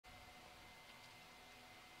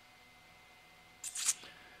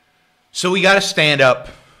So we got to stand up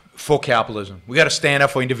for capitalism. We got to stand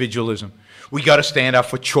up for individualism. We got to stand up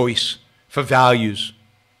for choice, for values,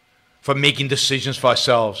 for making decisions for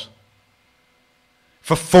ourselves,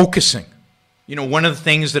 for focusing. You know, one of the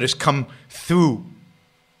things that has come through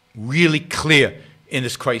really clear in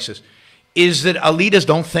this crisis is that our leaders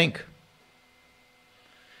don't think.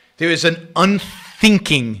 There is an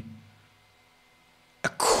unthinking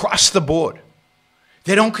across the board.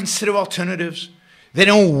 They don't consider alternatives. They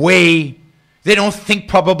don't weigh. They don't think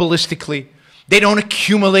probabilistically. They don't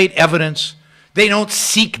accumulate evidence. They don't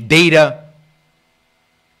seek data.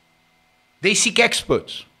 They seek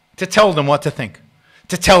experts to tell them what to think,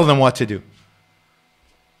 to tell them what to do.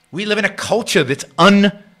 We live in a culture that's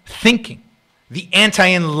unthinking, the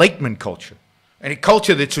anti-enlightenment culture, and a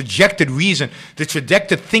culture that's rejected reason, that's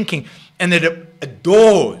rejected thinking, and that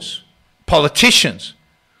adores politicians.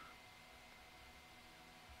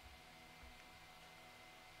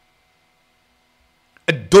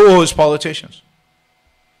 Adores politicians.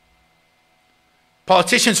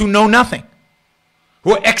 Politicians who know nothing,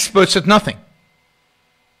 who are experts at nothing,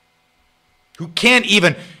 who can't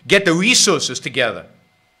even get the resources together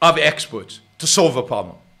of experts to solve a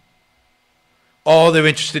problem. All they're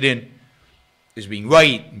interested in is being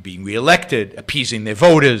right, being reelected, appeasing their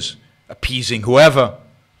voters, appeasing whoever.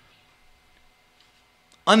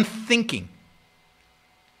 Unthinking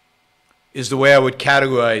is the way I would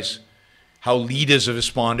categorize how leaders have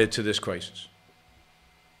responded to this crisis.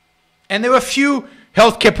 And there are a few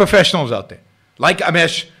healthcare professionals out there, like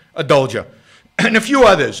Amesh Adolja, and a few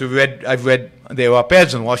others I've read their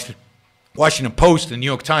op-eds in Washington Post and New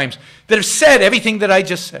York Times that have said everything that I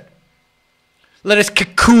just said. Let us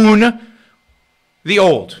cocoon the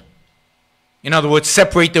old. In other words,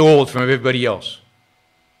 separate the old from everybody else.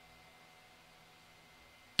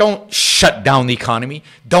 Don't shut down the economy.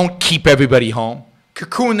 Don't keep everybody home.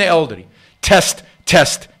 Cocoon the elderly. Test,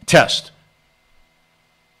 test, test.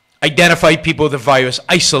 Identify people with the virus.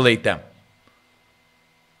 Isolate them.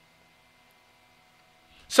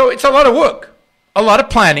 So it's a lot of work, a lot of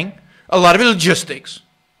planning, a lot of logistics,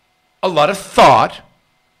 a lot of thought.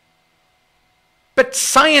 But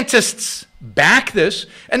scientists back this,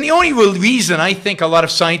 and the only real reason I think a lot of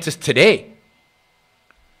scientists today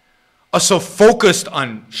are so focused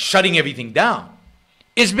on shutting everything down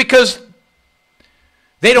is because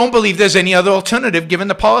they don't believe there's any other alternative given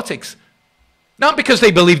the politics. Not because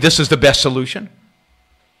they believe this is the best solution.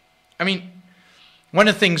 I mean, one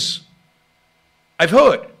of the things I've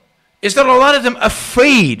heard is that a lot of them are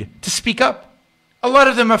afraid to speak up. A lot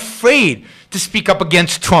of them are afraid to speak up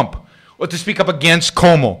against Trump, or to speak up against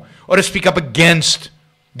Cuomo, or to speak up against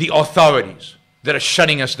the authorities that are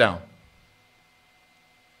shutting us down.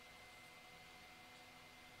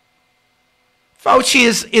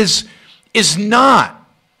 Fauci is not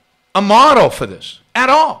a model for this at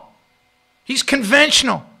all. He's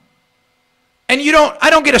conventional. And I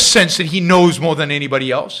don't get a sense that he knows more than anybody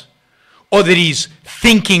else, or that he's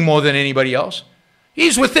thinking more than anybody else.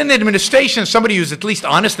 He's within the administration, somebody who's at least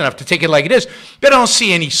honest enough to take it like it is. But I don't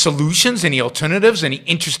see any solutions, any alternatives, any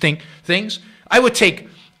interesting things. I would take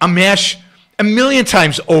Amesh a million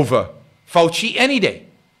times over Fauci any day.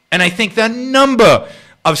 And I think the number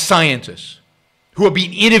of scientists who are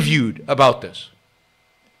being interviewed about this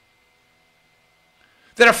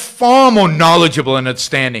that are far more knowledgeable and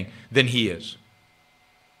understanding than he is.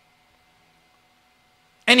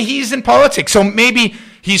 And he's in politics, so maybe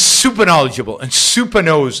he's super knowledgeable and super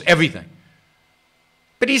knows everything.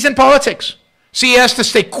 But he's in politics, so he has to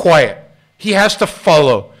stay quiet. He has to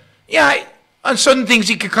follow. Yeah, on certain things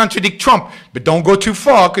he could contradict Trump, but don't go too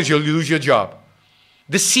far because you'll lose your job.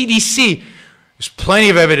 The CDC, there's plenty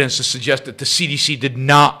of evidence to suggest that the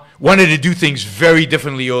CDC wanted to do things very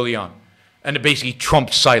differently early on. And basically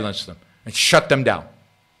Trump silenced them and shut them down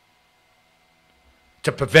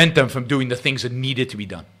to prevent them from doing the things that needed to be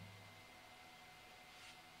done.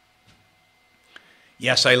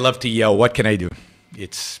 Yes, I love to yell. What can I do?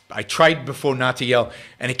 I tried before not to yell,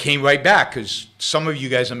 and it came right back because some of you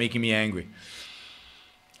guys are making me angry.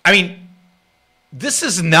 I mean, this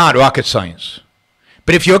is not rocket science.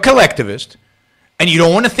 But if you're a collectivist and you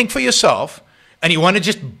don't want to think for yourself and you want to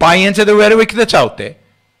just buy into the rhetoric that's out there,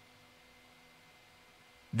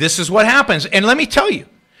 this is what happens. And let me tell you,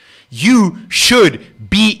 you should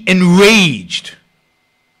be enraged.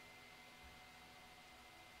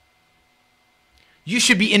 You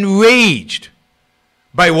should be enraged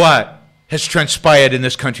by what has transpired in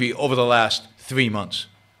this country over the last 3 months.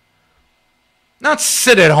 Not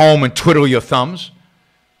sit at home and twiddle your thumbs.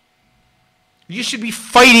 You should be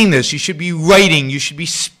fighting this. You should be writing. You should be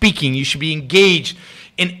speaking. You should be engaged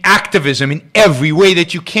in activism in every way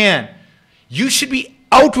that you can. You should be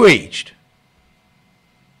outraged.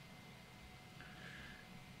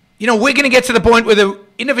 You know, we're going to get to the point where the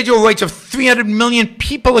individual rights of 300 million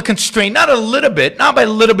people are constrained, not a little bit, not by a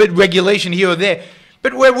little bit regulation here or there,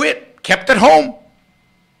 but where we're kept at home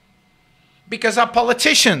because our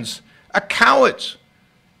politicians are cowards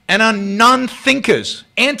and are non-thinkers,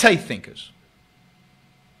 anti-thinkers.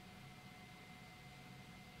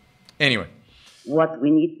 Anyway. What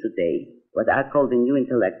we need today, what I call the new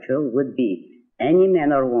intellectual, would be any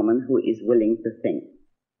man or woman who is willing to think.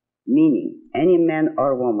 Meaning, any man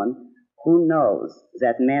or woman who knows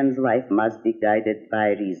that man's life must be guided by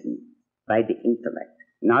reason, by the intellect,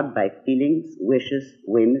 not by feelings, wishes,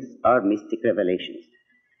 whims, or mystic revelations.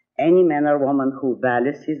 Any man or woman who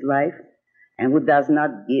values his life and who does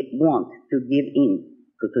not want to give in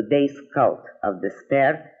to today's cult of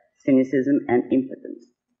despair, cynicism, and impotence,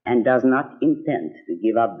 and does not intend to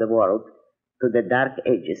give up the world to the dark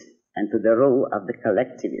ages and to the rule of the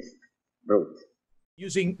collectivist brute.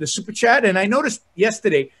 Using the super chat, and I noticed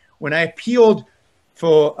yesterday when I appealed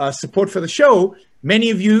for support for the show, many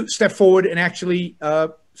of you stepped forward and actually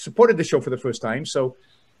supported the show for the first time. So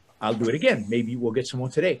I'll do it again. Maybe we'll get some more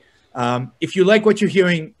today. If you like what you're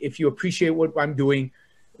hearing, if you appreciate what I'm doing,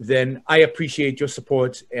 then I appreciate your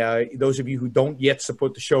support. Those of you who don't yet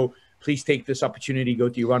support the show, please take this opportunity. Go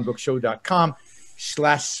to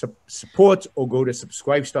yaronbrookshow.com/support or go to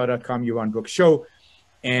subscribestar.com, Yaron Brook Show,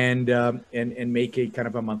 and make a kind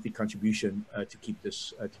of a monthly contribution to keep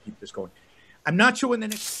this going. I'm not sure when the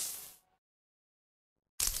next